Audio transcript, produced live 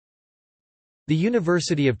The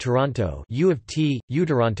University of Toronto U of T,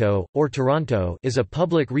 UToronto, or Toronto is a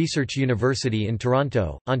public research university in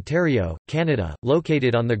Toronto, Ontario, Canada,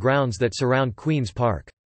 located on the grounds that surround Queen's Park.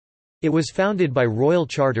 It was founded by Royal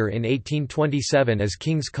Charter in 1827 as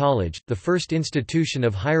King's College, the first institution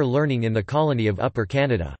of higher learning in the colony of Upper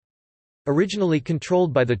Canada. Originally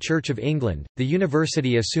controlled by the Church of England, the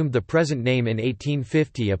university assumed the present name in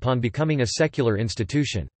 1850 upon becoming a secular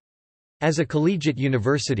institution. As a collegiate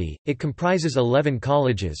university, it comprises 11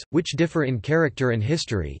 colleges, which differ in character and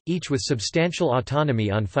history, each with substantial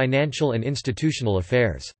autonomy on financial and institutional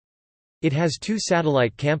affairs. It has two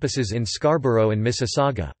satellite campuses in Scarborough and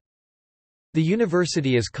Mississauga. The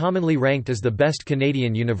university is commonly ranked as the best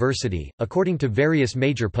Canadian university, according to various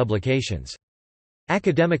major publications.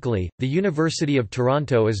 Academically, the University of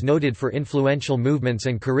Toronto is noted for influential movements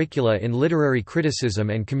and curricula in literary criticism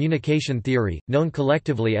and communication theory, known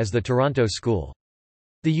collectively as the Toronto School.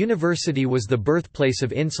 The university was the birthplace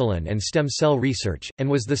of insulin and stem cell research, and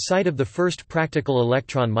was the site of the first practical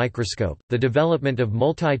electron microscope, the development of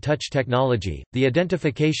multi-touch technology, the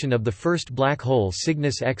identification of the first black hole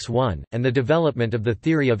Cygnus X1, and the development of the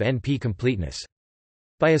theory of NP completeness.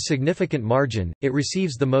 By a significant margin, it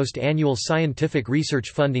receives the most annual scientific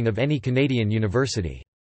research funding of any Canadian university.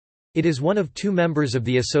 It is one of two members of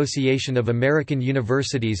the Association of American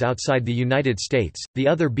Universities outside the United States, the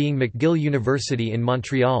other being McGill University in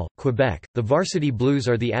Montreal, Quebec. The Varsity Blues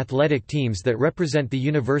are the athletic teams that represent the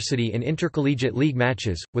university in intercollegiate league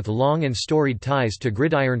matches, with long and storied ties to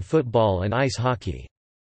gridiron football and ice hockey.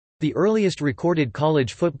 The earliest recorded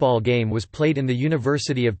college football game was played in the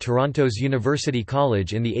University of Toronto's University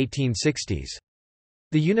College in the 1860s.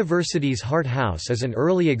 The university's Hart House is an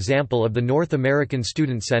early example of the North American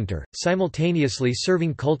Student Center, simultaneously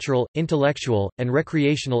serving cultural, intellectual, and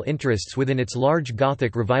recreational interests within its large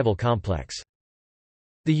Gothic Revival complex.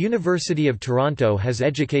 The University of Toronto has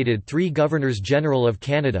educated 3 Governors-General of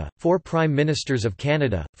Canada, 4 Prime Ministers of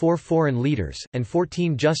Canada, 4 foreign leaders, and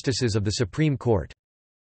 14 Justices of the Supreme Court.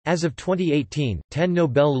 As of 2018, 10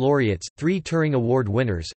 Nobel laureates, 3 Turing Award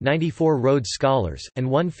winners, 94 Rhodes Scholars, and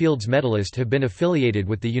 1 Fields Medalist have been affiliated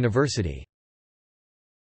with the university.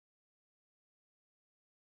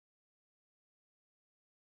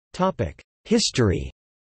 History.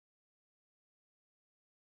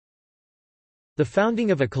 The founding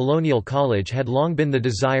of a colonial college had long been the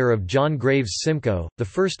desire of John Graves Simcoe, the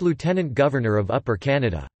first Lieutenant Governor of Upper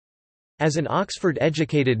Canada. As an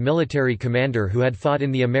Oxford-educated military commander who had fought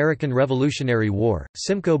in the American Revolutionary War,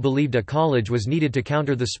 Simcoe believed a college was needed to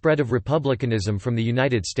counter the spread of republicanism from the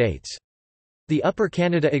United States. The Upper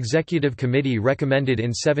Canada Executive Committee recommended in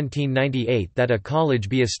 1798 that a college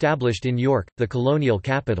be established in York, the colonial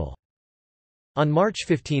capital. On March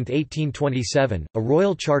 15, 1827, a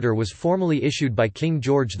royal charter was formally issued by King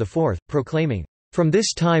George IV, proclaiming, "From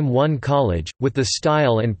this time one college, with the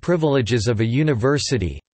style and privileges of a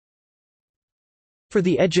university, for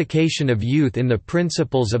the education of youth in the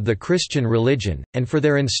principles of the Christian religion, and for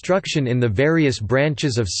their instruction in the various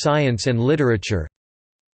branches of science and literature,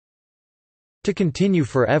 to continue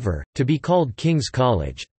forever, to be called King's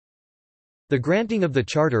College." The granting of the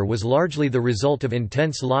charter was largely the result of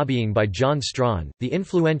intense lobbying by John Strachan, the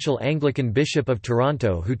influential Anglican Bishop of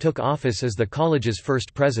Toronto who took office as the college's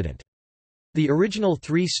first president. The original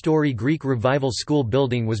 3-story Greek Revival School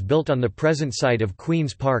building was built on the present site of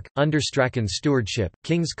Queen's Park, under Strachan's stewardship.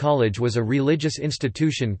 King's College was a religious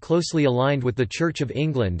institution closely aligned with the Church of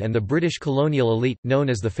England and the British colonial elite, known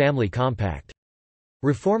as the Family Compact.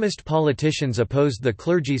 Reformist politicians opposed the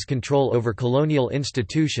clergy's control over colonial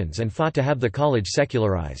institutions and fought to have the college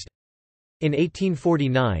secularized. In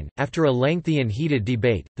 1849, after a lengthy and heated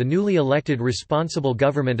debate, the newly elected Responsible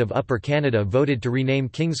Government of Upper Canada voted to rename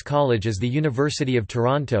King's College as the University of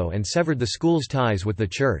Toronto and severed the school's ties with the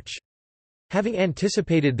church. Having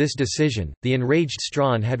anticipated this decision, the enraged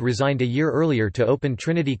Strachan had resigned a year earlier to open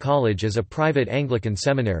Trinity College as a private Anglican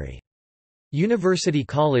seminary. University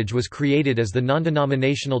College was created as the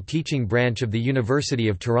non-denominational teaching branch of the University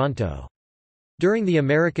of Toronto. During the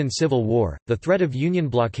American Civil War, the threat of Union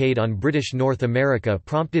blockade on British North America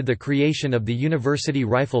prompted the creation of the University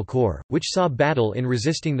Rifle Corps, which saw battle in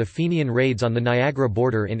resisting the Fenian raids on the Niagara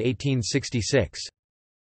border in 1866.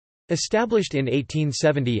 Established in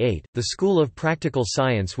 1878, the School of Practical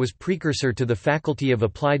Science was precursor to the Faculty of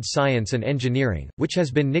Applied Science and Engineering, which has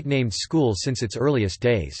been nicknamed School since its earliest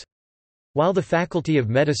days. While the Faculty of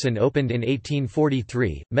Medicine opened in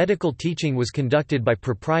 1843, medical teaching was conducted by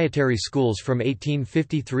proprietary schools from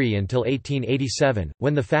 1853 until 1887,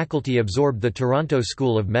 when the faculty absorbed the Toronto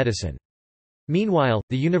School of Medicine. Meanwhile,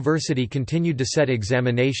 the university continued to set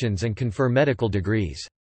examinations and confer medical degrees.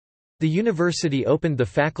 The university opened the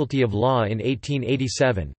Faculty of Law in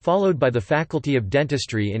 1887, followed by the Faculty of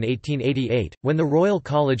Dentistry in 1888, when the Royal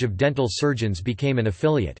College of Dental Surgeons became an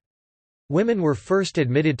affiliate. Women were first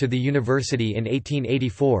admitted to the university in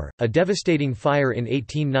 1884. A devastating fire in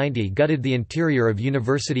 1890 gutted the interior of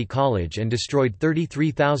University College and destroyed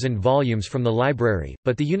 33,000 volumes from the library,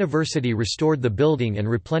 but the university restored the building and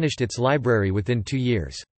replenished its library within 2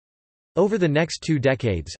 years. Over the next 2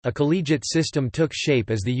 decades, a collegiate system took shape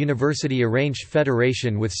as the university arranged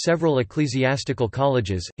federation with several ecclesiastical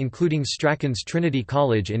colleges, including Strachan's Trinity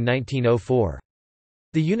College in 1904.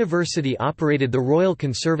 The university operated the Royal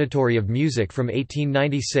Conservatory of Music from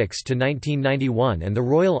 1896 to 1991 and the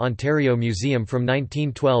Royal Ontario Museum from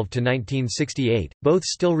 1912 to 1968. Both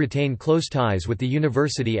still retain close ties with the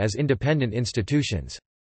university as independent institutions.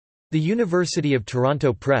 The University of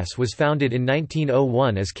Toronto Press was founded in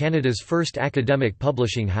 1901 as Canada's first academic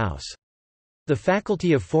publishing house. The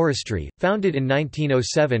Faculty of Forestry, founded in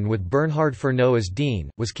 1907 with Bernhard Fernot as dean,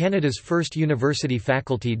 was Canada's first university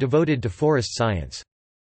faculty devoted to forest science.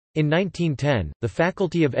 In 1910, the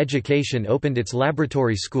Faculty of Education opened its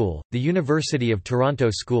laboratory school, the University of Toronto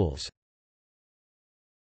Schools.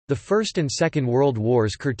 The First and Second World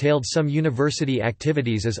Wars curtailed some university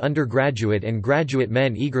activities as undergraduate and graduate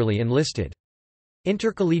men eagerly enlisted.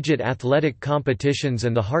 Intercollegiate athletic competitions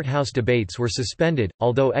and the Hart House debates were suspended,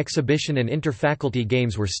 although exhibition and interfaculty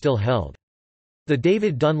games were still held. The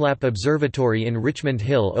David Dunlap Observatory in Richmond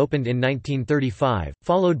Hill opened in 1935,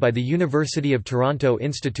 followed by the University of Toronto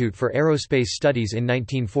Institute for Aerospace Studies in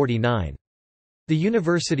 1949. The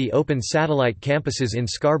university opened satellite campuses in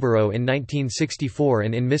Scarborough in 1964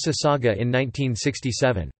 and in Mississauga in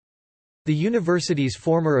 1967. The university's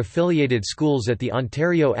former affiliated schools at the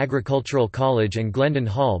Ontario Agricultural College and Glendon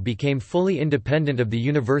Hall became fully independent of the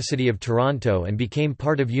University of Toronto and became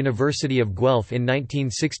part of University of Guelph in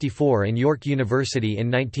 1964 and York University in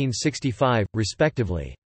 1965,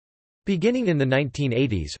 respectively. Beginning in the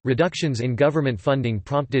 1980s, reductions in government funding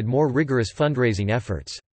prompted more rigorous fundraising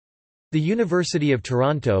efforts. The University of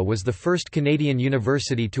Toronto was the first Canadian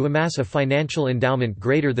university to amass a financial endowment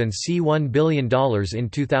greater than $1 billion in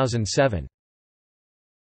 2007.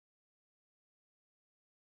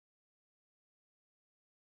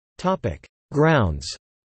 Grounds.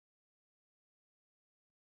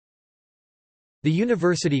 The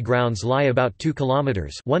university grounds lie about 2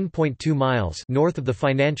 kilometers (1.2 miles) north of the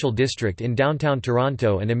financial district in downtown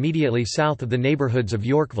Toronto and immediately south of the neighbourhoods of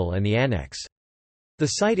Yorkville and the Annex. The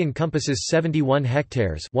site encompasses 71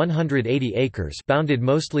 hectares (180 acres) bounded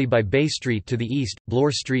mostly by Bay Street to the east,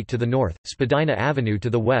 Bloor Street to the north, Spadina Avenue to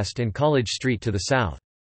the west and College Street to the south.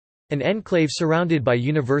 An enclave surrounded by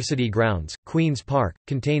university grounds, Queen's Park,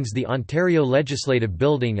 contains the Ontario Legislative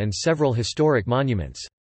Building and several historic monuments.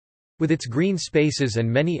 With its green spaces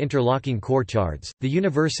and many interlocking courtyards, the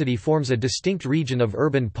university forms a distinct region of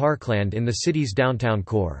urban parkland in the city's downtown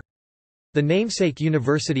core. The namesake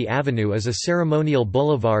University Avenue is a ceremonial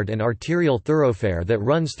boulevard and arterial thoroughfare that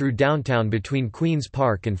runs through downtown between Queen's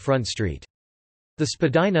Park and Front Street. The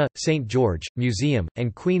Spadina, St. George, Museum,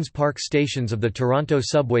 and Queen's Park stations of the Toronto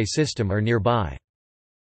subway system are nearby.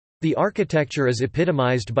 The architecture is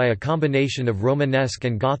epitomized by a combination of Romanesque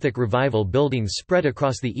and Gothic Revival buildings spread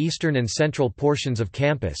across the eastern and central portions of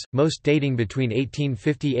campus, most dating between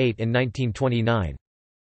 1858 and 1929.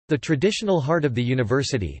 The traditional heart of the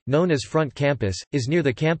university, known as Front Campus, is near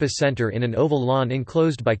the campus center in an oval lawn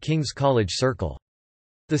enclosed by King's College Circle.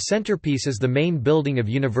 The centerpiece is the main building of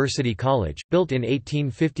University College, built in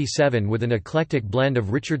 1857 with an eclectic blend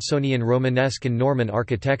of Richardsonian Romanesque and Norman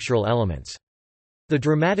architectural elements. The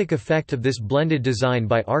dramatic effect of this blended design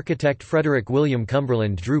by architect Frederick William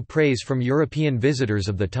Cumberland drew praise from European visitors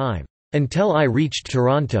of the time. "Until I reached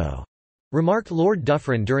Toronto," remarked Lord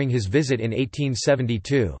Dufferin during his visit in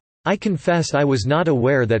 1872. "I confess I was not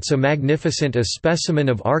aware that so magnificent a specimen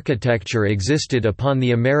of architecture existed upon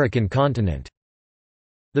the American continent."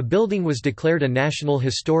 The building was declared a National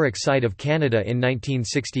Historic Site of Canada in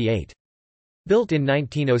 1968. Built in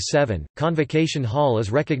 1907, Convocation Hall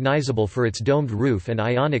is recognizable for its domed roof and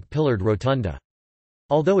Ionic pillared rotunda.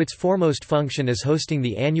 Although its foremost function is hosting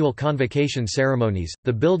the annual convocation ceremonies,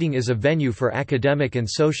 the building is a venue for academic and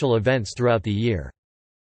social events throughout the year.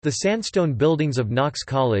 The sandstone buildings of Knox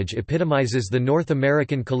College epitomizes the North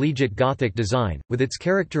American collegiate Gothic design, with its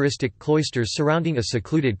characteristic cloisters surrounding a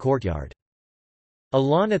secluded courtyard. A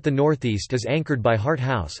lawn at the northeast is anchored by Hart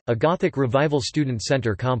House, a Gothic Revival student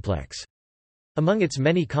center complex. Among its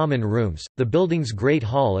many common rooms, the building's Great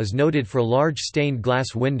Hall is noted for large stained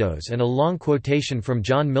glass windows and a long quotation from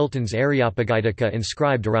John Milton's Areopagitica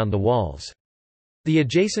inscribed around the walls. The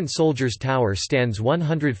adjacent Soldiers Tower stands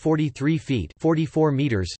 143 feet (44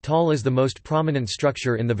 meters) tall as the most prominent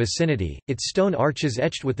structure in the vicinity, its stone arches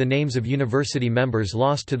etched with the names of university members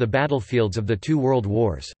lost to the battlefields of the two world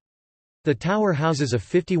wars. The tower houses a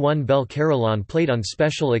 51-bell carillon played on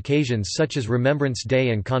special occasions such as Remembrance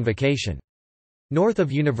Day and Convocation. North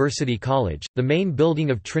of University College, the main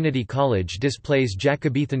building of Trinity College displays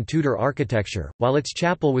Jacobean Tudor architecture, while its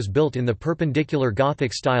chapel was built in the Perpendicular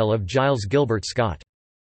Gothic style of Giles Gilbert Scott.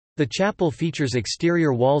 The chapel features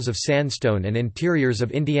exterior walls of sandstone and interiors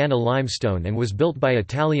of Indiana limestone and was built by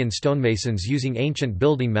Italian stonemasons using ancient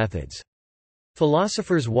building methods.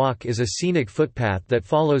 Philosopher's Walk is a scenic footpath that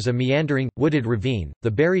follows a meandering, wooded ravine,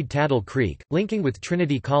 the buried Tattle Creek, linking with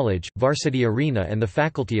Trinity College, Varsity Arena and the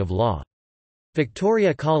Faculty of Law.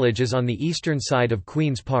 Victoria College is on the eastern side of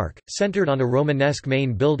Queen's Park, centered on a Romanesque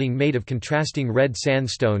main building made of contrasting red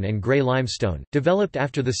sandstone and grey limestone. Developed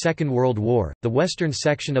after the Second World War, the western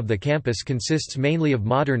section of the campus consists mainly of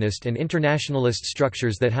modernist and internationalist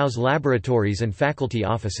structures that house laboratories and faculty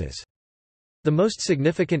offices. The most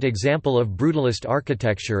significant example of brutalist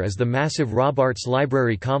architecture is the massive Robarts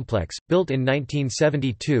Library Complex, built in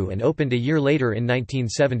 1972 and opened a year later in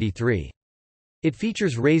 1973. It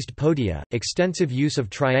features raised podia, extensive use of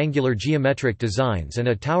triangular geometric designs and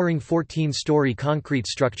a towering 14-story concrete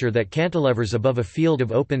structure that cantilevers above a field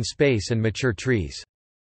of open space and mature trees.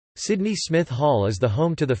 Sidney Smith Hall is the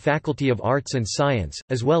home to the Faculty of Arts and Science,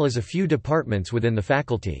 as well as a few departments within the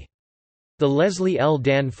faculty. The Leslie L.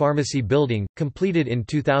 Dan Pharmacy Building, completed in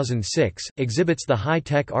 2006, exhibits the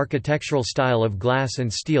high-tech architectural style of glass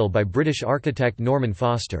and steel by British architect Norman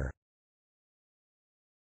Foster.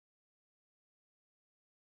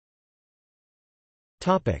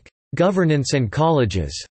 Governance and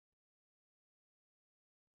colleges.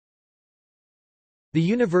 The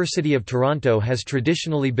University of Toronto has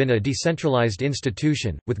traditionally been a decentralized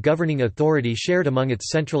institution, with governing authority shared among its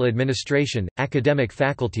central administration, academic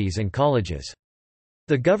faculties and colleges.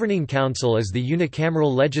 The Governing Council is the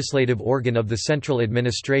unicameral legislative organ of the central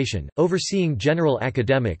administration, overseeing general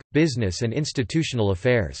academic, business and institutional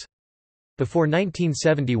affairs. Before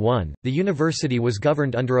 1971, the university was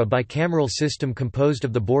governed under a bicameral system composed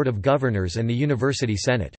of the Board of Governors and the University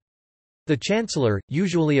Senate. The Chancellor,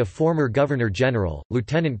 usually a former Governor-General,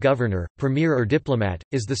 Lieutenant Governor, Premier or diplomat,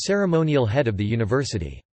 is the ceremonial head of the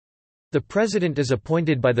university. The President is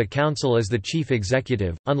appointed by the Council as the Chief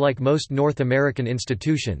Executive. Unlike most North American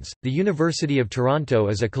institutions, the University of Toronto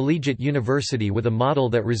is a collegiate university with a model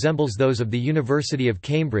that resembles those of the University of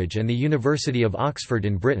Cambridge and the University of Oxford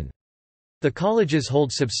in Britain. The colleges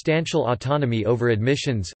hold substantial autonomy over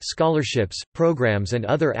admissions, scholarships, programs and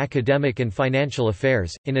other academic and financial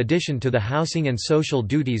affairs, in addition to the housing and social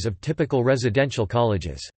duties of typical residential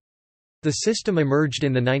colleges. The system emerged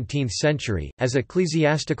in the 19th century, as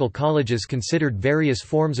ecclesiastical colleges considered various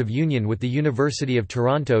forms of union with the University of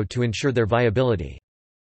Toronto to ensure their viability.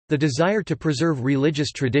 The desire to preserve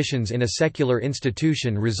religious traditions in a secular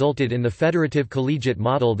institution resulted in the federative collegiate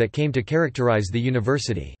model that came to characterize the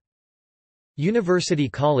university. University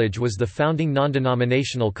College was the founding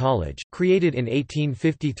non-denominational college, created in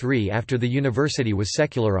 1853 after the university was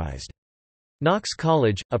secularized. Knox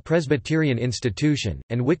College, a Presbyterian institution,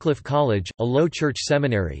 and Wycliffe College, a low church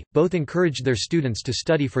seminary, both encouraged their students to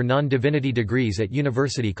study for non-divinity degrees at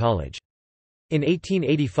University College. In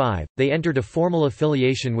 1885, they entered a formal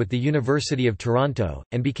affiliation with the University of Toronto,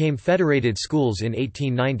 and became federated schools in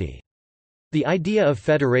 1890. The idea of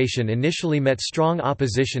federation initially met strong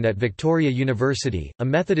opposition at Victoria University, a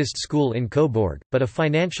Methodist school in Cobourg, but a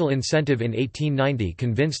financial incentive in 1890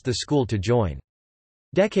 convinced the school to join.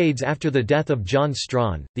 Decades after the death of John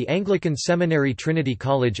Strachan, the Anglican seminary Trinity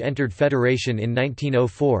College entered federation in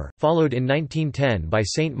 1904, followed in 1910 by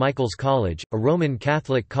St. Michael's College, a Roman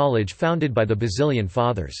Catholic college founded by the Basilian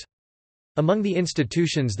Fathers. Among the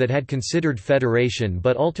institutions that had considered federation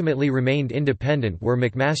but ultimately remained independent were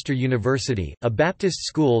McMaster University, a Baptist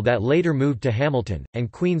school that later moved to Hamilton, and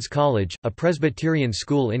Queen's College, a Presbyterian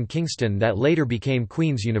school in Kingston that later became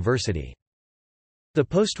Queen's University. The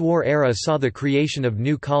post-war era saw the creation of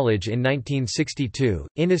New College in 1962,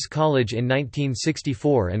 Innis College in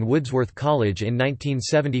 1964 and Woodsworth College in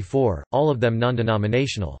 1974, all of them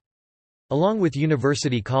non-denominational. Along with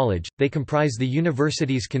University College, they comprise the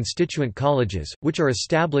university's constituent colleges, which are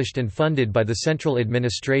established and funded by the central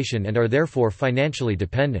administration and are therefore financially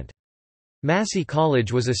dependent. Massey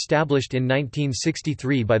College was established in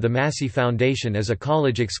 1963 by the Massey Foundation as a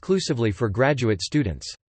college exclusively for graduate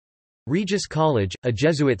students. Regis College, a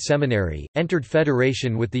Jesuit seminary, entered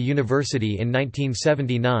federation with the university in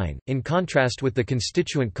 1979. In contrast with the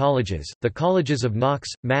constituent colleges, the colleges of Knox,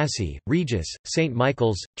 Massey, Regis, St.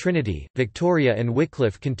 Michael's, Trinity, Victoria and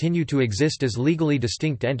Wycliffe continue to exist as legally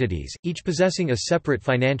distinct entities, each possessing a separate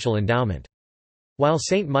financial endowment. While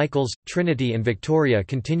St. Michael's, Trinity and Victoria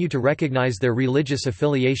continue to recognize their religious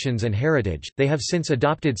affiliations and heritage, they have since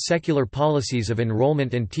adopted secular policies of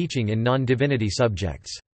enrollment and teaching in non-divinity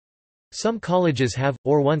subjects. Some colleges have,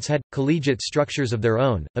 or once had, collegiate structures of their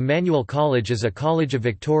own. Emmanuel College is a college of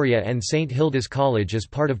Victoria and St. Hilda's College is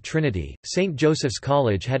part of Trinity. St. Joseph's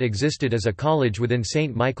College had existed as a college within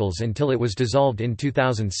St. Michael's until it was dissolved in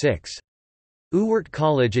 2006. Ewart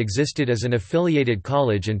College existed as an affiliated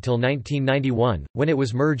college until 1991, when it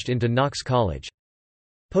was merged into Knox College.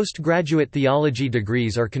 Postgraduate theology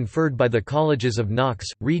degrees are conferred by the colleges of Knox,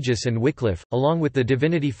 Regis and Wycliffe, along with the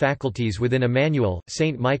divinity faculties within Emmanuel,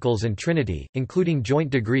 St. Michael's and Trinity, including joint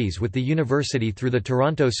degrees with the university through the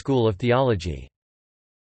Toronto School of Theology.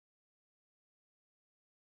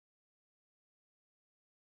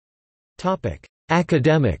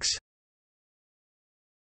 Academics.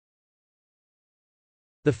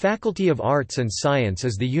 The Faculty of Arts and Science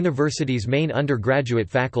is the university's main undergraduate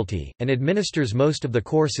faculty, and administers most of the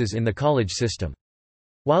courses in the college system.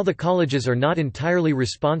 While the colleges are not entirely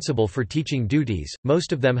responsible for teaching duties,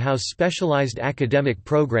 most of them house specialized academic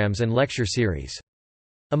programs and lecture series.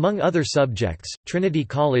 Among other subjects, Trinity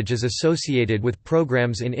College is associated with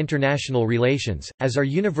programs in international relations, as are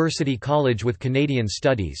University College with Canadian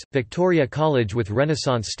Studies, Victoria College with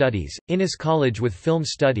Renaissance Studies, Innis College with Film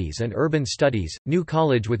Studies and Urban Studies, New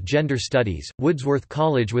College with Gender Studies, Woodsworth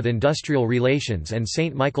College with Industrial Relations and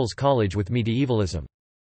St. Michael's College with Medievalism.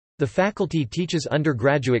 The faculty teaches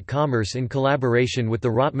undergraduate commerce in collaboration with the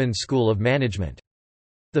Rotman School of Management.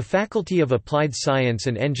 The Faculty of Applied Science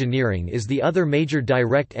and Engineering is the other major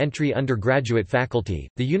direct entry undergraduate faculty.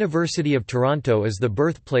 The University of Toronto is the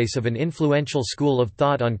birthplace of an influential school of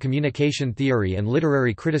thought on communication theory and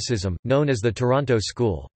literary criticism, known as the Toronto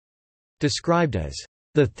School. Described as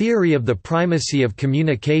the theory of the primacy of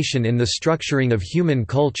communication in the structuring of human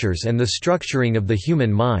cultures and the structuring of the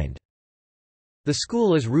human mind. The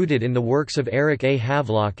school is rooted in the works of Eric A.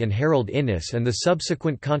 Havelock and Harold Innis and the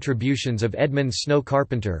subsequent contributions of Edmund Snow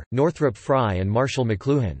Carpenter, Northrop Frye and Marshall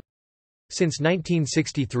McLuhan. Since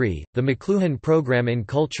 1963, the McLuhan Program in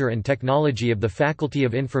Culture and Technology of the Faculty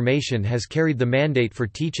of Information has carried the mandate for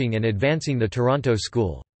teaching and advancing the Toronto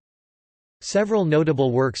School. Several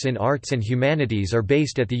notable works in arts and humanities are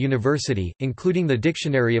based at the university, including the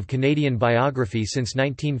Dictionary of Canadian Biography since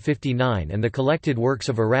 1959 and the collected works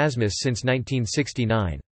of Erasmus since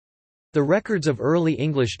 1969. The Records of Early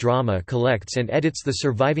English Drama collects and edits the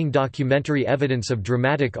surviving documentary evidence of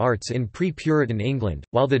dramatic arts in pre-Puritan England,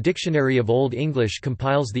 while the Dictionary of Old English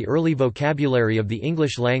compiles the early vocabulary of the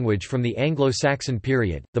English language from the Anglo-Saxon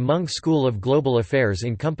period. The Munk School of Global Affairs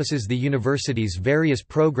encompasses the university's various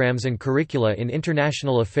programs and curricula in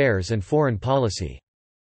international affairs and foreign policy.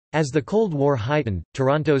 As the Cold War heightened,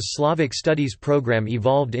 Toronto's Slavic Studies program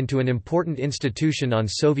evolved into an important institution on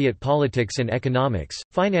Soviet politics and economics,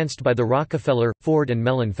 financed by the Rockefeller, Ford and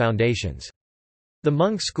Mellon Foundations. The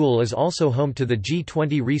Munk School is also home to the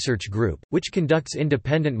G20 Research Group, which conducts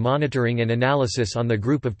independent monitoring and analysis on the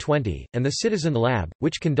Group of 20, and the Citizen Lab,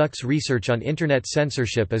 which conducts research on Internet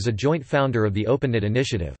censorship as a joint founder of the OpenNet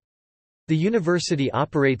initiative. The university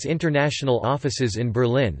operates international offices in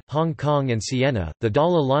Berlin, Hong Kong and Siena. The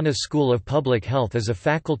Dalla Lana School of Public Health is a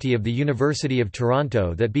faculty of the University of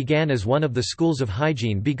Toronto that began as one of the schools of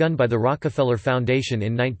hygiene begun by the Rockefeller Foundation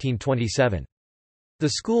in 1927. The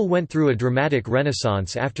school went through a dramatic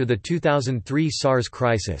renaissance after the 2003 SARS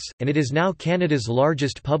crisis, and it is now Canada's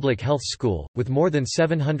largest public health school, with more than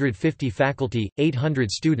 750 faculty, 800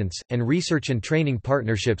 students, and research and training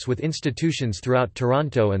partnerships with institutions throughout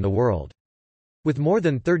Toronto and the world. With more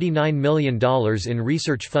than $39 million in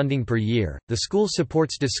research funding per year, the school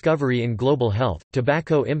supports discovery in global health,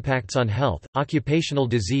 tobacco impacts on health, occupational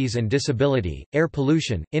disease and disability, air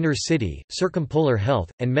pollution, inner city, circumpolar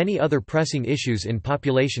health, and many other pressing issues in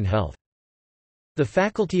population health. The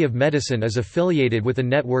Faculty of Medicine is affiliated with a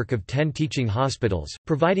network of 10 teaching hospitals,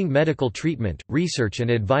 providing medical treatment, research and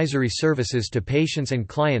advisory services to patients and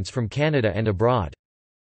clients from Canada and abroad.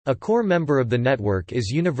 A core member of the network is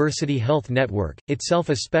University Health Network, itself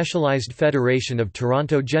a specialized federation of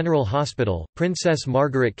Toronto General Hospital, Princess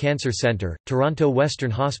Margaret Cancer Centre, Toronto Western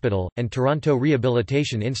Hospital, and Toronto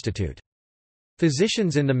Rehabilitation Institute.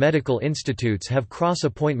 Physicians in the medical institutes have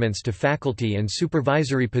cross-appointments to faculty and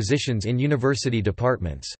supervisory positions in university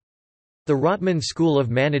departments. The Rotman School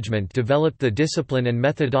of Management developed the discipline and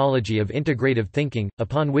methodology of integrative thinking,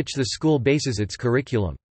 upon which the school bases its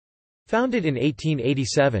curriculum. Founded in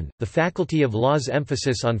 1887, the Faculty of Law's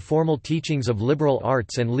emphasis on formal teachings of liberal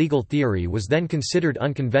arts and legal theory was then considered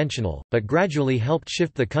unconventional, but gradually helped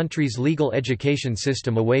shift the country's legal education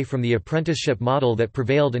system away from the apprenticeship model that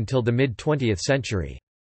prevailed until the mid-20th century.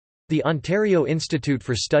 The Ontario Institute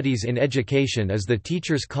for Studies in Education is the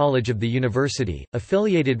Teachers' College of the university,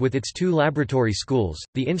 affiliated with its two laboratory schools,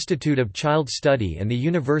 the Institute of Child Study and the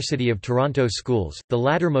University of Toronto Schools, the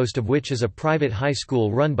lattermost of which is a private high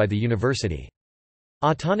school run by the university.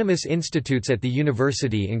 Autonomous institutes at the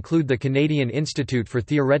university include the Canadian Institute for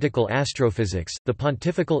Theoretical Astrophysics, the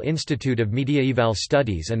Pontifical Institute of Mediaeval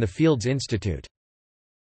Studies and the Fields Institute.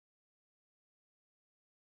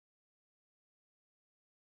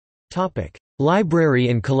 Library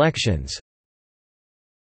and collections.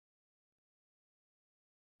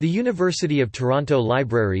 The University of Toronto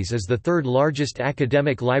Libraries is the third largest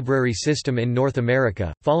academic library system in North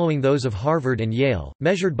America, following those of Harvard and Yale,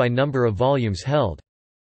 measured by number of volumes held.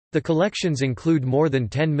 The collections include more than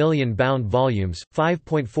 10 million bound volumes,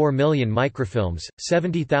 5.4 million microfilms,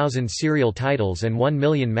 70,000 serial titles and 1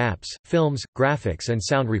 million maps, films, graphics and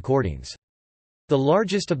sound recordings. The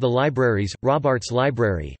largest of the libraries, Robarts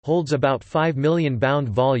Library, holds about 5 million bound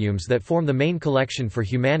volumes that form the main collection for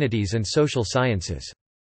humanities and social sciences.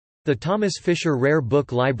 The Thomas Fisher Rare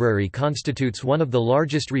Book Library constitutes one of the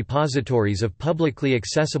largest repositories of publicly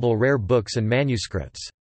accessible rare books and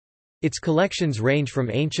manuscripts. Its collections range from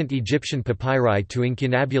ancient Egyptian papyri to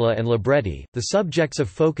incunabula and libretti. The subjects of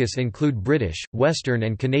focus include British, Western,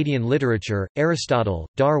 and Canadian literature, Aristotle,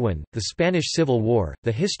 Darwin, the Spanish Civil War,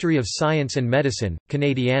 the history of science and medicine,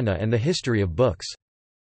 Canadiana, and the history of books.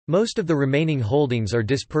 Most of the remaining holdings are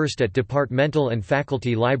dispersed at departmental and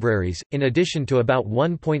faculty libraries, in addition to about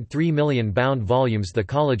 1.3 million bound volumes the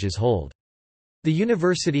colleges hold. The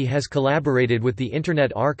university has collaborated with the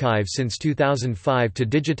Internet Archive since 2005 to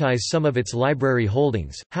digitize some of its library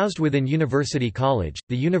holdings. Housed within University College,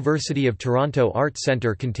 the University of Toronto Art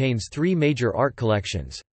Centre contains three major art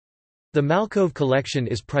collections. The Malcove collection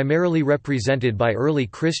is primarily represented by early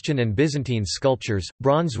Christian and Byzantine sculptures,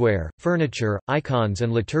 bronzeware, furniture, icons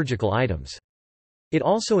and liturgical items. It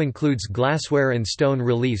also includes glassware and stone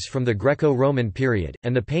reliefs from the Greco-Roman period,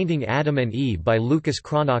 and the painting Adam and Eve by Lucas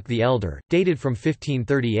Cranach the Elder, dated from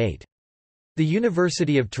 1538. The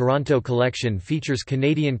University of Toronto collection features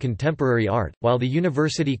Canadian contemporary art, while the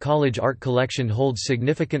University College Art Collection holds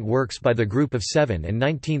significant works by the Group of Seven and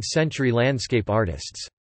 19th-century landscape artists.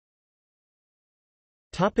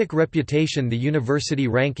 Reputation. The university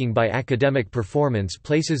ranking by academic performance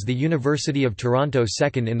places the University of Toronto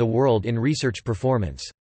second in the world in research performance.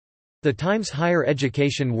 The Times Higher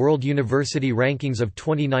Education World University Rankings of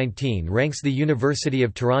 2019 ranks the University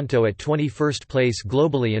of Toronto at 21st place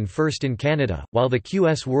globally and first in Canada, while the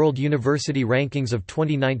QS World University Rankings of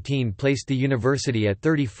 2019 placed the university at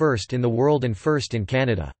 31st in the world and first in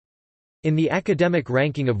Canada. In the Academic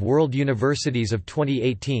Ranking of World Universities of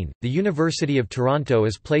 2018, the University of Toronto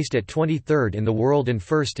is placed at 23rd in the world and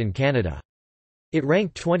first in Canada. It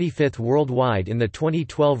ranked 25th worldwide in the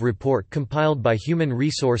 2012 report compiled by Human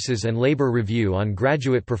Resources and Labor Review on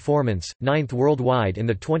graduate performance, 9th worldwide in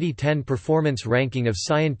the 2010 Performance Ranking of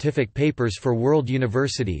Scientific Papers for World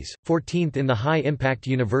Universities, 14th in the High Impact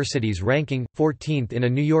Universities ranking, 14th in a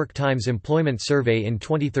New York Times employment survey in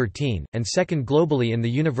 2013, and second globally in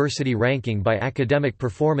the university ranking by academic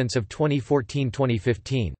performance of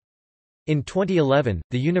 2014-2015. In 2011,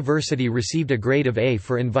 the university received a grade of A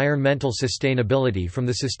for environmental sustainability from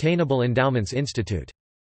the Sustainable Endowments Institute.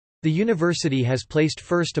 The university has placed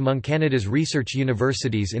first among Canada's research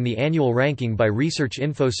universities in the annual ranking by Research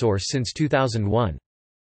Infosource since 2001.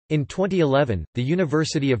 In 2011, the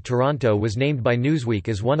University of Toronto was named by Newsweek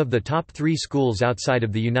as one of the top 3 schools outside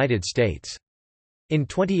of the United States. In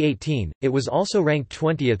 2018, it was also ranked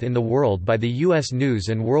 20th in the world by the U.S. News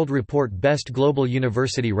 & World Report Best Global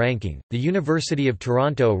University Ranking. The University of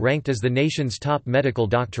Toronto ranked as the nation's top medical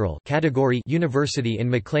doctoral category university in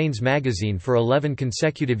Maclean's magazine for 11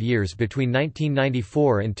 consecutive years between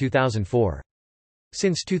 1994 and 2004.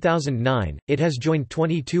 Since 2009, it has joined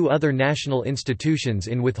 22 other national institutions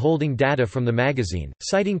in withholding data from the magazine,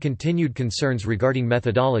 citing continued concerns regarding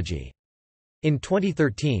methodology. In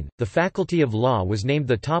 2013, the Faculty of Law was named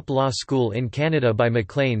the top law school in Canada by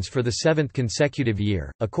Maclean's for the seventh consecutive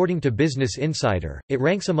year. According to Business Insider, it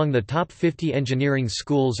ranks among the top 50 engineering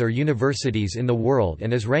schools or universities in the world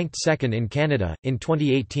and is ranked second in Canada. In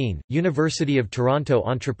 2018, University of Toronto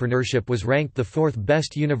Entrepreneurship was ranked the fourth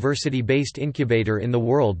best university-based incubator in the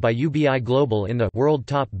world by UBI Global in the World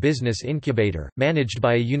Top Business Incubator, managed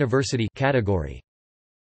by a university category.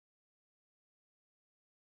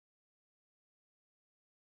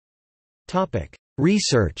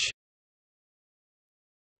 Research.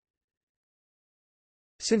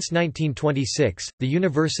 Since 1926, the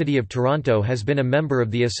University of Toronto has been a member of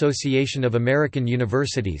the Association of American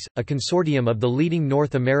Universities, a consortium of the leading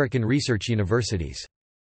North American research universities.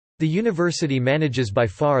 The university manages by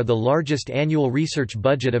far the largest annual research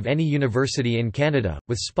budget of any university in Canada,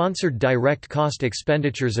 with sponsored direct cost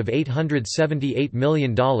expenditures of $878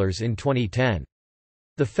 million in 2010.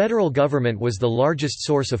 The federal government was the largest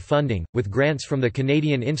source of funding, with grants from the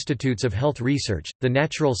Canadian Institutes of Health Research, the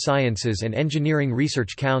Natural Sciences and Engineering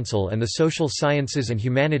Research Council and the Social Sciences and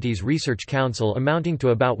Humanities Research Council amounting to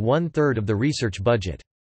about one-third of the research budget.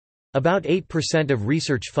 About 8% of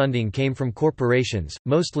research funding came from corporations,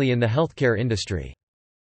 mostly in the healthcare industry.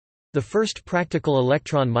 The first practical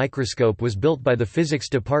electron microscope was built by the physics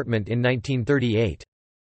department in 1938.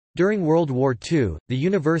 During World War II, the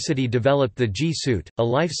university developed the G-suit, a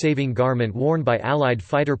life-saving garment worn by Allied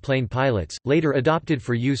fighter plane pilots, later adopted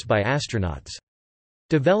for use by astronauts.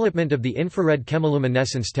 Development of the infrared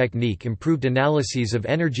chemiluminescence technique improved analyses of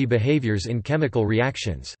energy behaviors in chemical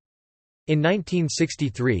reactions. In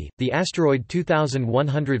 1963, the asteroid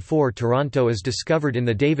 2104 Toronto is discovered in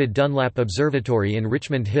the David Dunlap Observatory in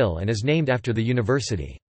Richmond Hill and is named after the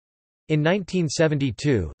university. In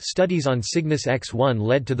 1972, studies on Cygnus X1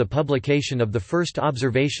 led to the publication of the first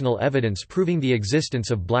observational evidence proving the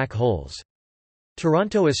existence of black holes.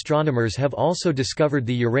 Toronto astronomers have also discovered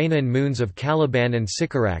the Uranian moons of Caliban and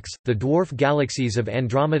Sycorax, the dwarf galaxies of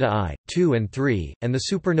Andromeda I, II and III, and the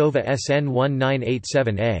supernova SN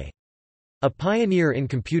 1987A. A pioneer in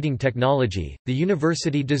computing technology, the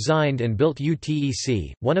university designed and built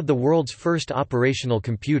UTEC, one of the world's first operational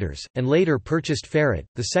computers, and later purchased Ferret,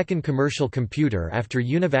 the second commercial computer after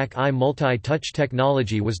UNIVAC I. Multi-touch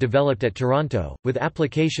technology was developed at Toronto, with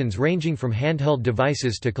applications ranging from handheld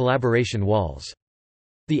devices to collaboration walls.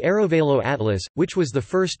 The Aerovelo Atlas, which was the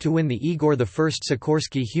first to win the Igor I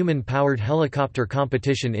Sikorsky human-powered helicopter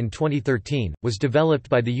competition in 2013, was developed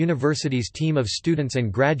by the university's team of students and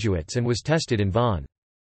graduates and was tested in Vaughan.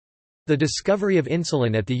 The discovery of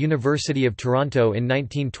insulin at the University of Toronto in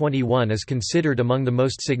 1921 is considered among the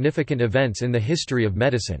most significant events in the history of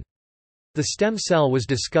medicine. The stem cell was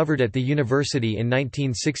discovered at the university in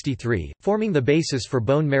 1963, forming the basis for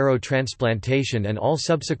bone marrow transplantation and all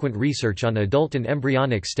subsequent research on adult and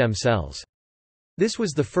embryonic stem cells. This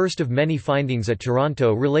was the first of many findings at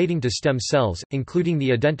Toronto relating to stem cells, including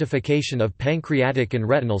the identification of pancreatic and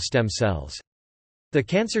retinal stem cells. The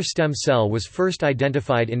cancer stem cell was first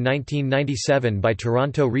identified in 1997 by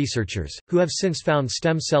Toronto researchers, who have since found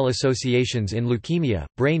stem cell associations in leukemia,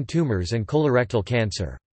 brain tumors and colorectal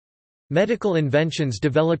cancer. Medical inventions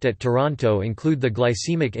developed at Toronto include the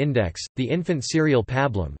glycemic index, the infant cereal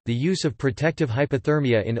pablum, the use of protective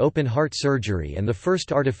hypothermia in open heart surgery and the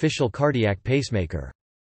first artificial cardiac pacemaker.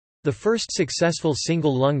 The first successful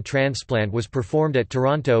single lung transplant was performed at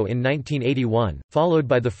Toronto in 1981, followed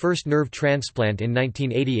by the first nerve transplant in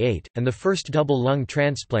 1988, and the first double lung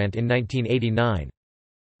transplant in 1989.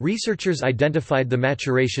 Researchers identified the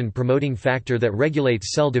maturation-promoting factor that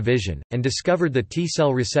regulates cell division, and discovered the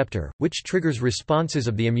T-cell receptor, which triggers responses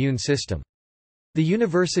of the immune system. The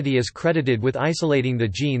university is credited with isolating the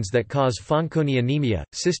genes that cause Fanconi anemia,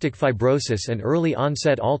 cystic fibrosis and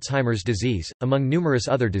early-onset Alzheimer's disease, among numerous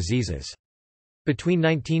other diseases. Between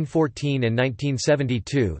 1914 and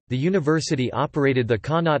 1972, the university operated the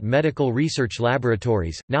Connaught Medical Research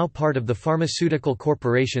Laboratories, now part of the pharmaceutical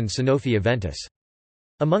corporation Sanofi-Aventis.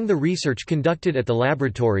 Among the research conducted at the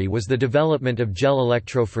laboratory was the development of gel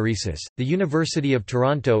electrophoresis. The University of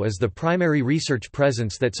Toronto is the primary research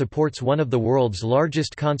presence that supports one of the world's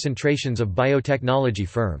largest concentrations of biotechnology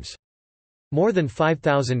firms. More than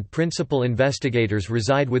 5,000 principal investigators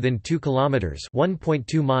reside within 2 kilometers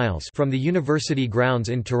 (1.2 miles) from the university grounds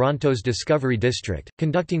in Toronto's Discovery District,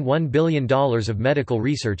 conducting $1 billion of medical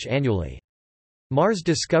research annually. Mars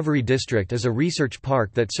Discovery District is a research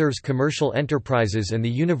park that serves commercial enterprises and the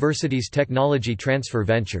university's technology transfer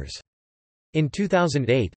ventures. In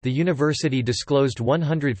 2008, the university disclosed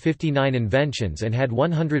 159 inventions and had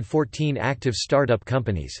 114 active startup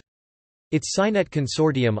companies. Its SciNet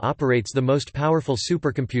consortium operates the most powerful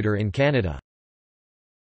supercomputer in Canada.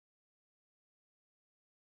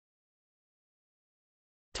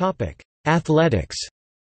 Athletics.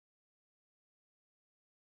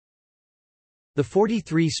 The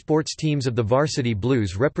 43 sports teams of the Varsity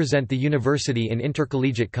Blues represent the university in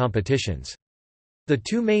intercollegiate competitions. The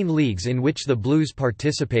two main leagues in which the Blues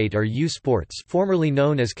participate are U Sports, formerly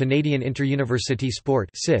known as Canadian Interuniversity Sport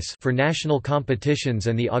 (CIS) for national competitions,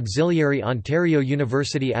 and the auxiliary Ontario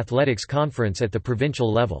University Athletics Conference at the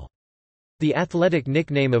provincial level. The athletic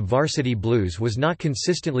nickname of Varsity Blues was not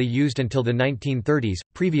consistently used until the 1930s.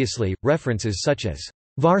 Previously, references such as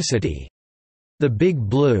varsity, the Big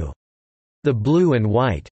Blue, the Blue and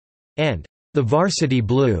White, and the Varsity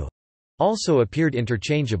Blue also appeared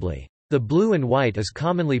interchangeably. The Blue and White is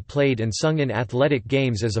commonly played and sung in athletic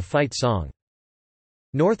games as a fight song.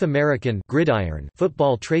 North American gridiron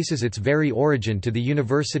football traces its very origin to the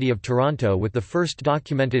University of Toronto, with the first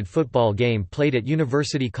documented football game played at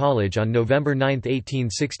University College on November 9,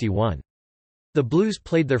 1861. The Blues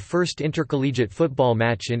played their first intercollegiate football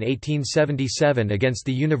match in 1877 against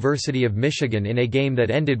the University of Michigan in a game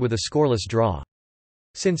that ended with a scoreless draw.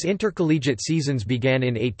 Since intercollegiate seasons began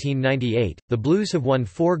in 1898, the Blues have won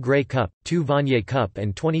 4 Grey Cup, 2 Vanier Cup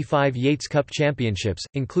and 25 Yates Cup championships,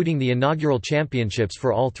 including the inaugural championships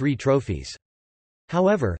for all 3 trophies.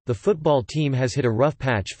 However, the football team has hit a rough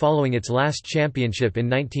patch following its last championship in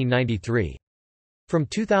 1993. From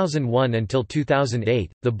 2001 until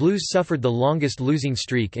 2008, the Blues suffered the longest losing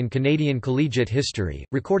streak in Canadian collegiate history,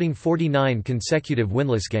 recording 49 consecutive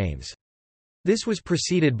winless games. This was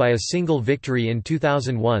preceded by a single victory in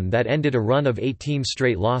 2001 that ended a run of 18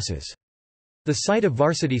 straight losses. The site of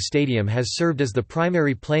Varsity Stadium has served as the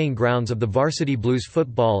primary playing grounds of the Varsity Blues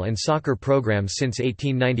football and soccer programs since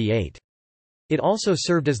 1898. It also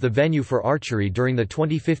served as the venue for archery during the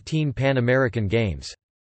 2015 Pan American Games.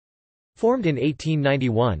 Formed in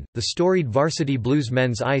 1891, the storied Varsity Blues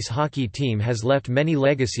men's ice hockey team has left many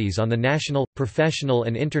legacies on the national, professional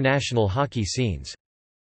and international hockey scenes.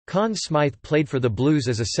 Conn Smythe played for the Blues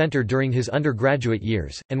as a center during his undergraduate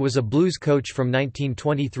years, and was a Blues coach from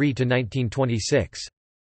 1923 to 1926.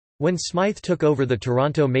 When Smythe took over the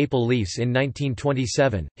Toronto Maple Leafs in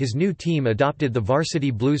 1927, his new team adopted the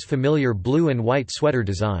Varsity Blues' familiar blue and white sweater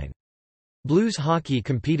design. Blues hockey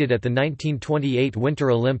competed at the 1928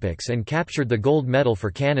 Winter Olympics and captured the gold medal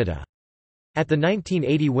for Canada. At the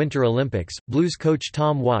 1980 Winter Olympics, Blues coach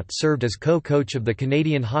Tom Watt served as co-coach of the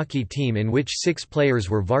Canadian hockey team, in which 6 players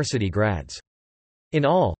were varsity grads. In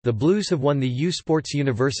all, the Blues have won the U Sports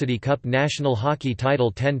University Cup national hockey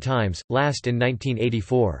title 10 times, last in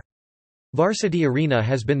 1984. Varsity Arena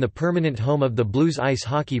has been the permanent home of the Blues ice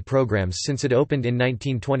hockey programs since it opened in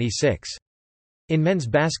 1926. In men's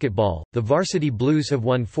basketball, the Varsity Blues have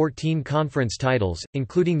won 14 conference titles,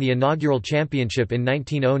 including the inaugural championship in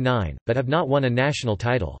 1909, but have not won a national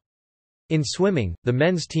title. In swimming, the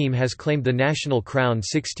men's team has claimed the national crown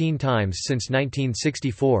 16 times since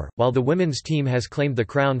 1964, while the women's team has claimed the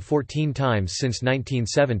crown 14 times since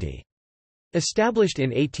 1970. Established in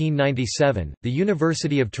 1897, the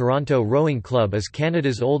University of Toronto Rowing Club is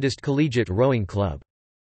Canada's oldest collegiate rowing club.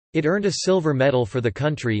 It earned a silver medal for the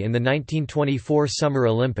country in the 1924 Summer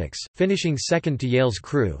Olympics, finishing second to Yale's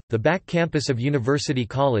crew. The back campus of University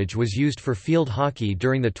College was used for field hockey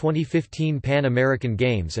during the 2015 Pan American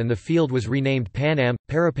Games, and the field was renamed Pan Am,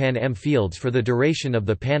 Parapan Am Fields for the duration of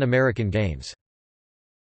the Pan American Games.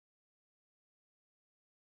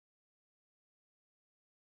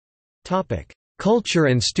 Culture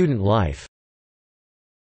and student life.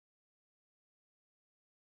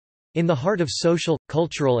 In the heart of social,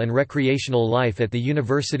 cultural and recreational life at the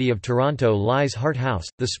University of Toronto lies Hart House,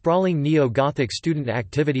 the sprawling neo-Gothic student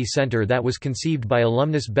activity centre that was conceived by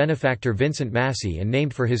alumnus benefactor Vincent Massey and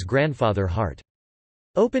named for his grandfather Hart.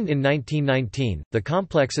 Opened in 1919, the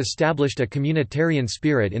complex established a communitarian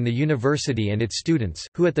spirit in the university and its students,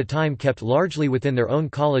 who at the time kept largely within their own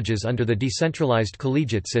colleges under the decentralized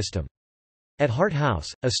collegiate system. At Hart House,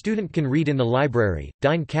 a student can read in the library,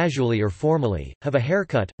 dine casually or formally, have a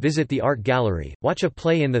haircut, visit the art gallery, watch a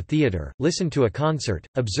play in the theater, listen to a concert,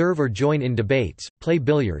 observe or join in debates, play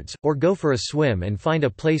billiards, or go for a swim and find a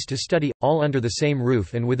place to study, all under the same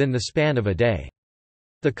roof and within the span of a day.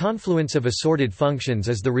 The confluence of assorted functions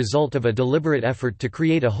is the result of a deliberate effort to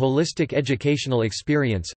create a holistic educational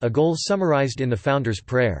experience, a goal summarized in the founder's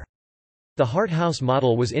prayer. The Hart House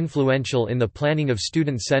model was influential in the planning of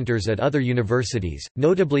student centers at other universities,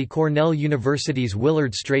 notably Cornell University's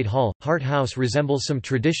Willard Straight Hall. Hart House resembles some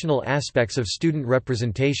traditional aspects of student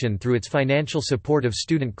representation through its financial support of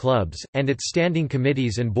student clubs, and its standing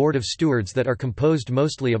committees and board of stewards that are composed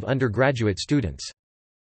mostly of undergraduate students.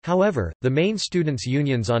 However, the main students'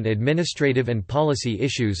 unions on administrative and policy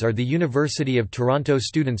issues are the University of Toronto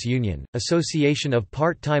Students' Union, Association of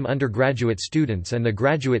Part-Time Undergraduate Students and the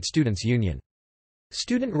Graduate Students' Union.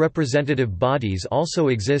 Student representative bodies also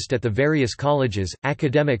exist at the various colleges,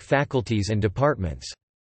 academic faculties and departments.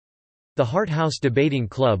 The Hart House Debating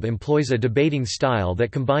Club employs a debating style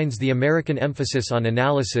that combines the American emphasis on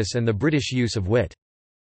analysis and the British use of wit.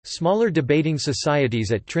 Smaller debating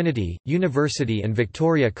societies at Trinity, University and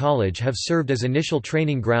Victoria College have served as initial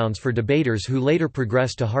training grounds for debaters who later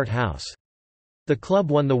progress to Hart House. The club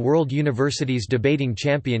won the World Universities Debating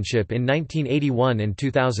Championship in 1981 and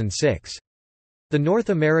 2006. The North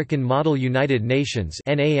American Model United Nations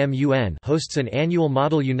hosts an annual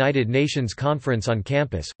Model United Nations conference on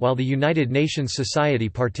campus, while the United Nations Society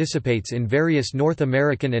participates in various North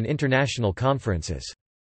American and international conferences.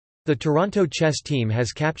 The Toronto chess team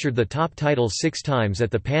has captured the top title 6 times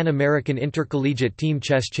at the Pan American Intercollegiate Team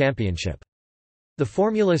Chess Championship. The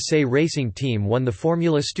Formula SE racing team won the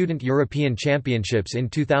Formula Student European Championships in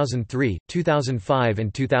 2003, 2005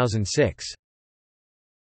 and 2006.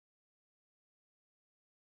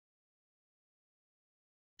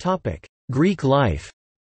 Greek life.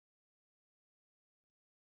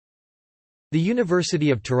 The University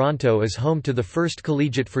of Toronto is home to the first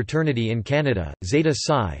collegiate fraternity in Canada, Zeta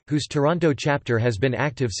Psi, whose Toronto chapter has been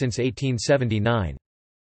active since 1879.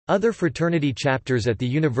 Other fraternity chapters at the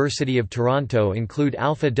University of Toronto include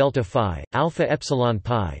Alpha Delta Phi, Alpha Epsilon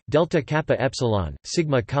Pi, Delta Kappa Epsilon,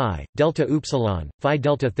 Sigma Chi, Delta Upsilon, Phi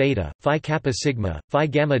Delta Theta, Phi Kappa Sigma, Phi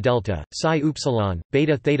Gamma Delta, Psi Upsilon,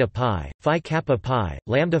 Beta Theta Pi, Phi Kappa Pi,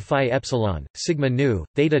 Lambda Phi Epsilon, Sigma Nu,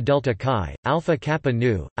 Theta Delta Chi, Alpha Kappa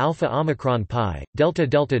Nu, Alpha Omicron Pi, Delta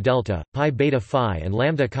Delta Delta, Pi Beta Phi and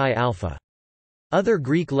Lambda Chi Alpha. Other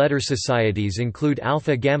Greek letter societies include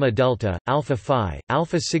Alpha Gamma Delta, Alpha Phi,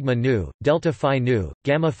 Alpha Sigma Nu, Delta Phi Nu,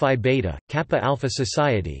 Gamma Phi Beta, Kappa Alpha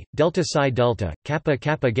Society, Delta Psi Delta, Kappa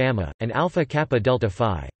Kappa Gamma, and Alpha Kappa Delta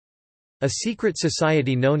Phi. A secret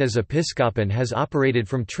society known as Episkopon has operated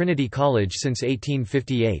from Trinity College since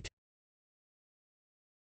 1858.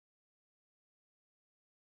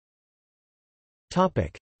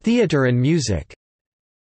 Theatre and music.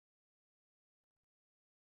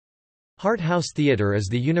 Hart House Theatre is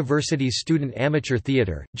the university's student amateur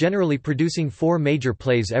theatre, generally producing 4 major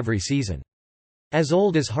plays every season. As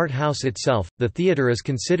old as Hart House itself, the theatre is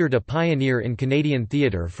considered a pioneer in Canadian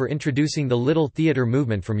theatre for introducing the Little Theatre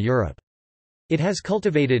movement from Europe. It has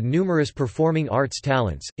cultivated numerous performing arts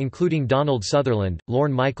talents, including Donald Sutherland,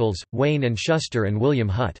 Lorne Michaels, Wayne and Schuster and William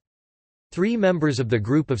Hutt. 3 members of the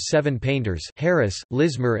group of 7 painters, Harris,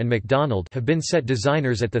 Lismer and MacDonald, have been set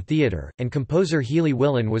designers at the theatre, and composer Healy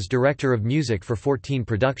Willan was director of music for 14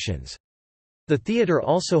 productions. The theatre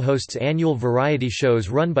also hosts annual variety shows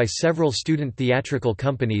run by several student theatrical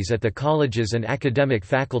companies at the colleges and academic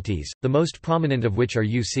faculties, the most prominent of which are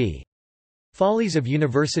UC Follies of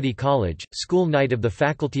University College, School Night of the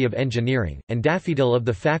Faculty of Engineering, and Daffodil of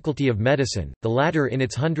the Faculty of Medicine, the latter in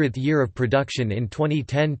its 100th year of production in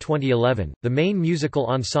 2010-2011. The main musical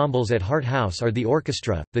ensembles at Hart House are the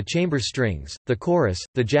orchestra, the chamber strings, the chorus,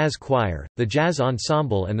 the jazz choir, the jazz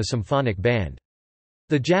ensemble and the symphonic band.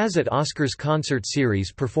 The Jazz at Oscars concert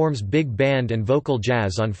series performs big band and vocal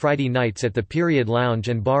jazz on Friday nights at the Period Lounge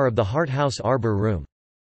and Bar of the Hart House Arbor Room.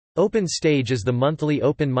 Open Stage is the monthly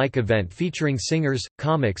open mic event featuring singers,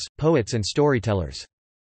 comics, poets and storytellers.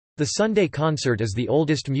 The Sunday Concert is the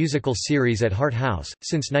oldest musical series at Hart House.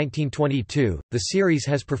 Since 1922, the series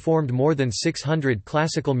has performed more than 600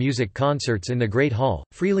 classical music concerts in the Great Hall,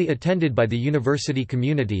 freely attended by the university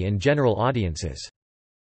community and general audiences.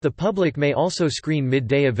 The public may also screen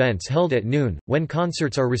midday events held at noon, when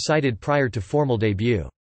concerts are recited prior to formal debut.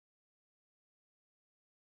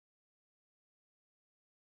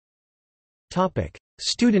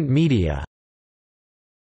 Student media.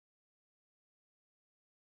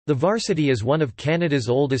 The Varsity is one of Canada's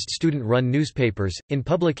oldest student-run newspapers, in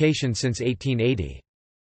publication since 1880.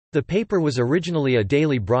 The paper was originally a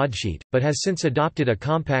daily broadsheet, but has since adopted a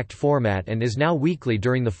compact format and is now weekly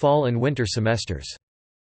during the fall and winter semesters.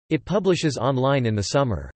 It publishes online in the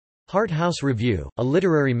summer. Hart House Review, a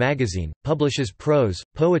literary magazine, publishes prose,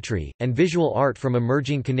 poetry, and visual art from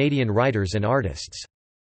emerging Canadian writers and artists.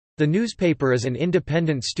 The newspaper is an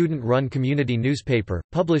independent student-run community newspaper,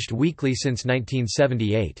 published weekly since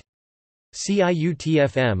 1978.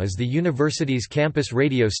 CIUT-FM is the university's campus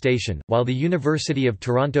radio station, while the University of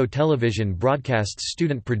Toronto Television broadcasts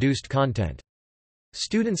student-produced content.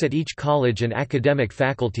 Students at each college and academic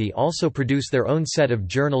faculty also produce their own set of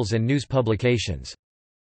journals and news publications.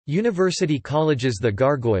 University College's The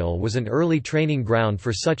Gargoyle was an early training ground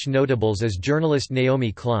for such notables as journalist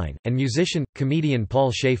Naomi Klein, and musician, comedian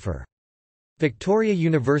Paul Schaefer. Victoria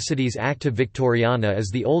University's Active Victoriana is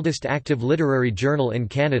the oldest active literary journal in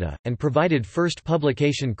Canada, and provided first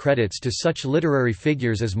publication credits to such literary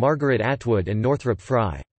figures as Margaret Atwood and Northrop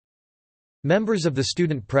Frye. Members of the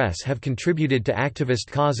student press have contributed to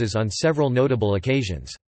activist causes on several notable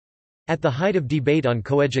occasions. At the height of debate on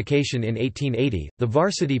coeducation in 1880, the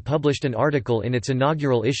Varsity published an article in its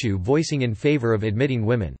inaugural issue voicing in favor of admitting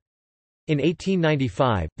women. In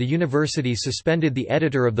 1895, the university suspended the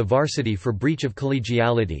editor of the Varsity for breach of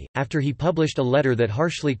collegiality, after he published a letter that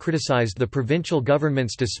harshly criticized the provincial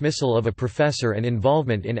government's dismissal of a professor and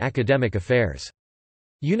involvement in academic affairs.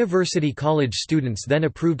 University College students then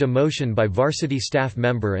approved a motion by Varsity staff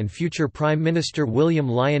member and future Prime Minister William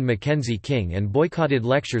Lyon Mackenzie King and boycotted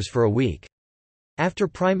lectures for a week. After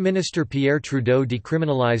Prime Minister Pierre Trudeau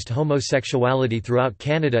decriminalized homosexuality throughout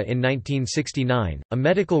Canada in 1969, a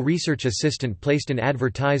medical research assistant placed an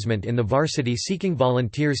advertisement in the Varsity seeking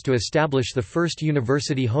volunteers to establish the first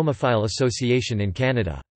university homophile association in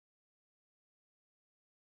Canada.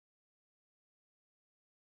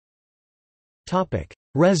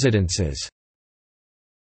 Residences.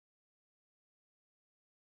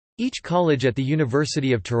 Each college at the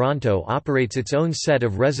University of Toronto operates its own set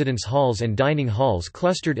of residence halls and dining halls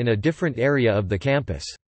clustered in a different area of the campus.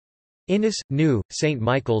 Innis, New, St.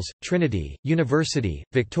 Michael's, Trinity, University,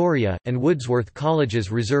 Victoria, and Woodsworth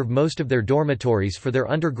colleges reserve most of their dormitories for their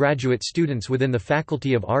undergraduate students within the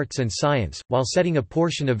Faculty of Arts and Science, while setting a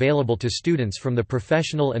portion available to students from the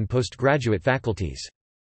professional and postgraduate faculties.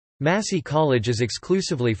 Massey College is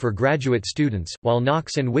exclusively for graduate students, while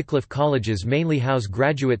Knox and Wycliffe colleges mainly house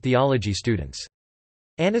graduate theology students.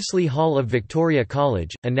 Annesley Hall of Victoria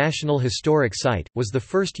College, a National Historic Site, was the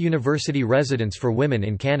first university residence for women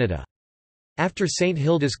in Canada. After St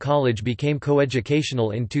Hilda's College became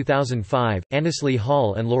coeducational in 2005, Annesley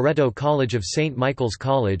Hall and Loreto College of St Michael's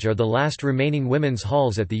College are the last remaining women's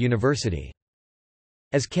halls at the university.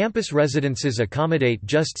 As campus residences accommodate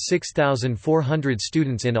just 6,400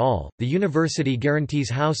 students in all, the university guarantees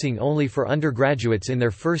housing only for undergraduates in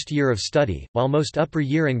their first year of study, while most upper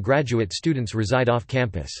year and graduate students reside off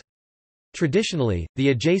campus. Traditionally, the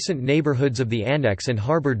adjacent neighborhoods of the Annex and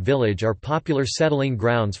Harbour Village are popular settling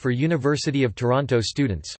grounds for University of Toronto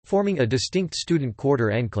students, forming a distinct student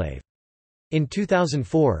quarter enclave. In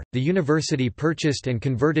 2004, the university purchased and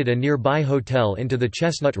converted a nearby hotel into the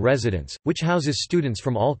Chestnut Residence, which houses students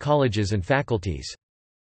from all colleges and faculties.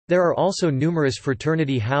 There are also numerous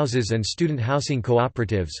fraternity houses and student housing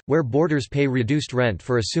cooperatives, where boarders pay reduced rent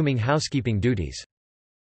for assuming housekeeping duties.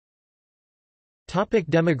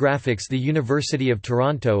 Demographics. The University of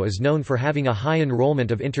Toronto is known for having a high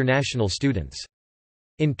enrollment of international students.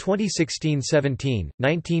 In 2016-17,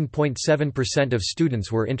 19.7% of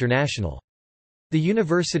students were international. The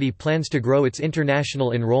university plans to grow its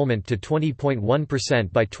international enrollment to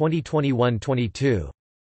 20.1% by 2021-22.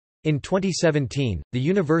 In 2017, the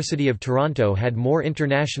University of Toronto had more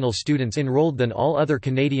international students enrolled than all other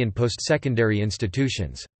Canadian post-secondary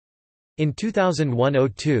institutions. In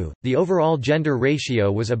 2001-02, the overall gender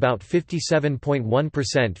ratio was about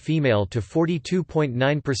 57.1% female to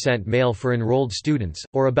 42.9% male for enrolled students,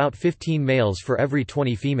 or about 15 males for every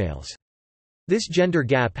 20 females. This gender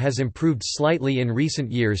gap has improved slightly in recent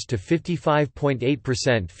years to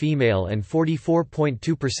 55.8% female and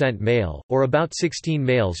 44.2% male, or about 16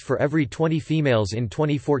 males for every 20 females in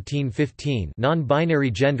 2014-15.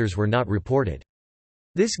 Non-binary genders were not reported.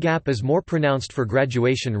 This gap is more pronounced for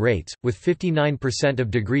graduation rates, with 59% of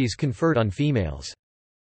degrees conferred on females.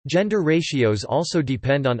 Gender ratios also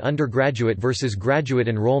depend on undergraduate versus graduate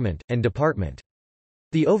enrollment, and department.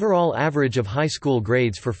 The overall average of high school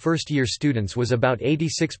grades for first-year students was about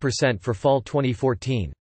 86% for fall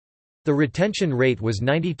 2014. The retention rate was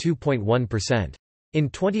 92.1%. In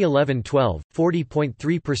 2011-12,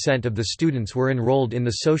 40.3% of the students were enrolled in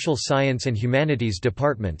the social science and humanities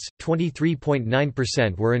departments,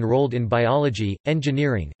 23.9% were enrolled in biology,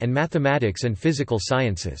 engineering, and mathematics and physical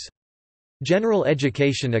sciences. General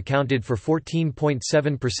education accounted for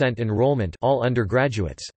 14.7% enrollment, all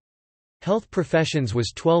undergraduates. Health professions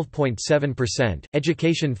was 12.7%,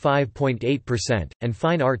 education 5.8%, and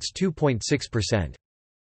fine arts 2.6%.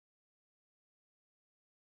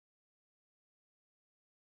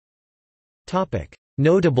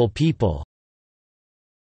 Notable people.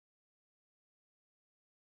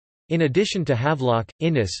 In addition to Havelock,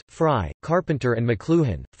 Innes, Fry, Carpenter and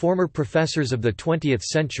McLuhan, former professors of the 20th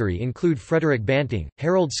century include Frederick Banting,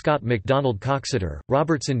 Harold Scott MacDonald Coxeter,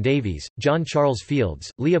 Robertson Davies, John Charles Fields,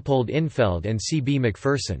 Leopold Infeld and C. B.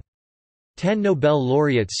 McPherson. 10 Nobel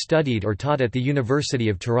laureates studied or taught at the University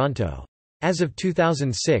of Toronto. As of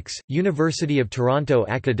 2006, University of Toronto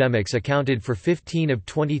academics accounted for 15 of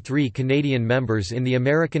 23 Canadian members in the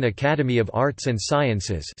American Academy of Arts and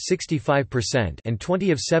Sciences 65% and 20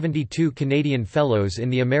 of 72 Canadian Fellows in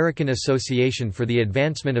the American Association for the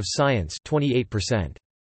Advancement of Science 28%.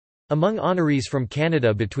 Among honorees from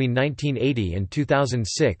Canada between 1980 and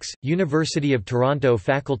 2006, University of Toronto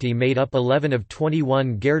faculty made up 11 of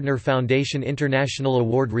 21 Gairdner Foundation International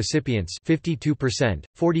Award recipients 52%,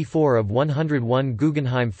 44 of 101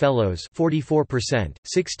 Guggenheim Fellows 44%,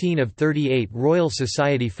 16 of 38 Royal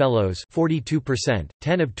Society Fellows 42%,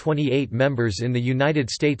 10 of 28 members in the United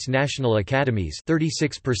States National Academies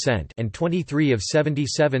 36%, and 23 of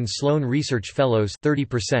 77 Sloan Research Fellows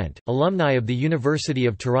 30%. Alumni of the University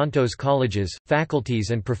of Toronto colleges,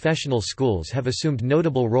 faculties and professional schools have assumed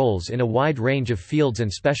notable roles in a wide range of fields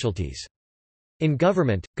and specialties. In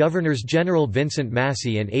government, Governors-General Vincent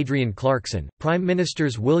Massey and Adrian Clarkson, Prime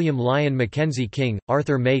Ministers William Lyon Mackenzie King,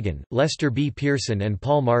 Arthur Meighen, Lester B. Pearson and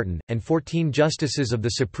Paul Martin, and 14 Justices of the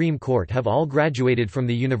Supreme Court have all graduated from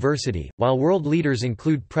the university, while world leaders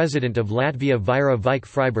include President of Latvia Vaira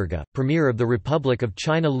Vike-Freiberga, Premier of the Republic of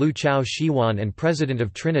China Liu Chao-shiuan and President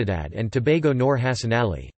of Trinidad and Tobago Noor Hassan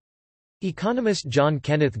Ali. Economist John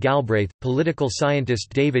Kenneth Galbraith, political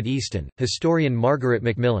scientist David Easton, historian Margaret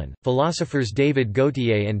Macmillan, philosophers David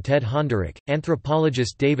Gautier and Ted Honderich,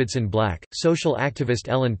 anthropologist Davidson Black, social activist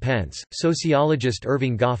Ellen Pence, sociologist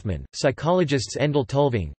Irving Goffman, psychologists Endel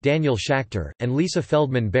Tulving, Daniel Schachter, and Lisa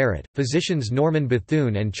Feldman Barrett, physicians Norman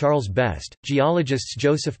Bethune and Charles Best, geologists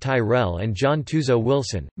Joseph Tyrrell and John Tuzo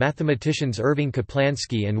Wilson, mathematicians Irving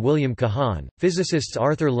Kaplansky and William Kahan, physicists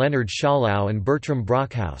Arthur Leonard Schawlow and Bertram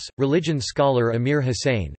Brockhaus, religion scholar Amir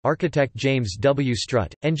Hussain, architect James W.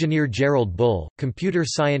 Strutt, engineer Gerald Bull, computer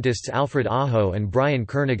scientists Alfred Aho and Brian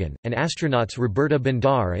Kernighan, and astronauts Roberta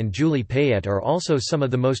Bandar and Julie Payette are also some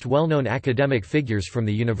of the most well-known academic figures from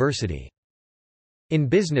the university. In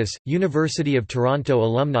business, University of Toronto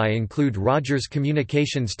alumni include Rogers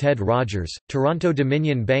Communications Ted Rogers, Toronto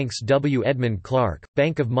Dominion Bank's W. Edmund Clark,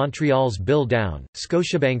 Bank of Montreal's Bill Down,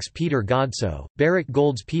 Scotiabank's Peter Godsoe, Barrick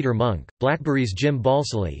Gold's Peter Monk, BlackBerry's Jim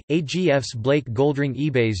Balsillie, AGF's Blake Goldring,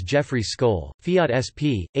 eBay's Jeffrey Skoll, Fiat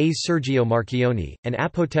SP, A's Sergio Marchioni, and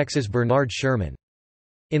Apotex's Bernard Sherman.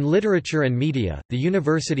 In literature and media, the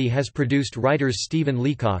university has produced writers Stephen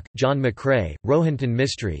Leacock, John McCrae, Rohinton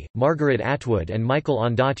Mistry, Margaret Atwood and Michael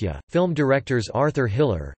Ondaatje, film directors Arthur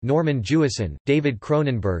Hiller, Norman Jewison, David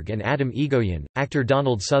Cronenberg and Adam Egoyan, actor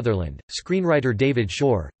Donald Sutherland, screenwriter David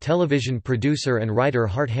Shore, television producer and writer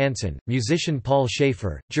Hart Hanson, musician Paul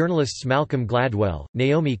Schaefer, journalists Malcolm Gladwell,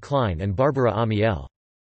 Naomi Klein and Barbara Amiel.